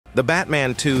The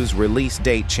Batman 2's release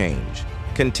date change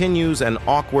continues an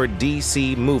awkward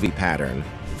DC movie pattern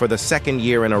for the second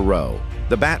year in a row.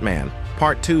 The Batman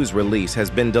Part 2's release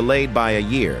has been delayed by a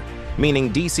year,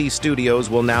 meaning DC Studios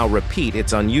will now repeat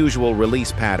its unusual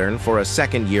release pattern for a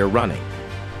second year running.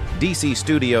 DC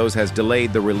Studios has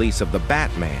delayed the release of The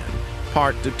Batman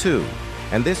Part 2,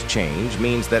 and this change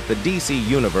means that the DC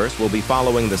Universe will be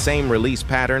following the same release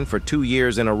pattern for 2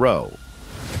 years in a row.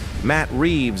 Matt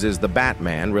Reeves' The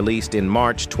Batman released in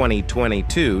March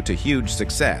 2022 to huge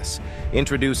success,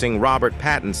 introducing Robert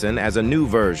Pattinson as a new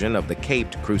version of the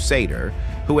Caped Crusader,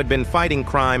 who had been fighting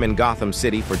crime in Gotham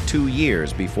City for 2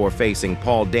 years before facing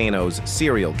Paul Dano's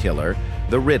serial killer,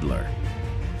 the Riddler.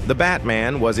 The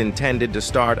Batman was intended to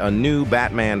start a new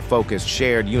Batman-focused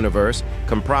shared universe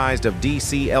comprised of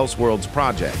DC Elseworlds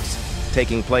projects,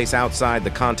 taking place outside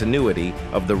the continuity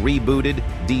of the rebooted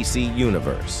DC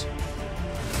Universe.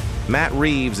 Matt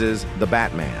Reeves' The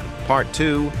Batman Part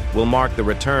 2 will mark the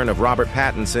return of Robert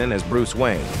Pattinson as Bruce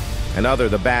Wayne, and other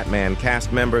The Batman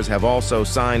cast members have also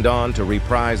signed on to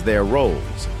reprise their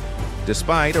roles.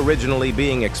 Despite originally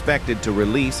being expected to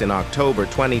release in October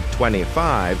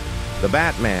 2025, The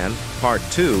Batman Part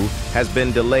 2 has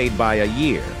been delayed by a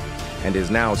year and is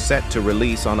now set to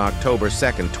release on October 2,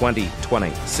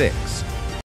 2026.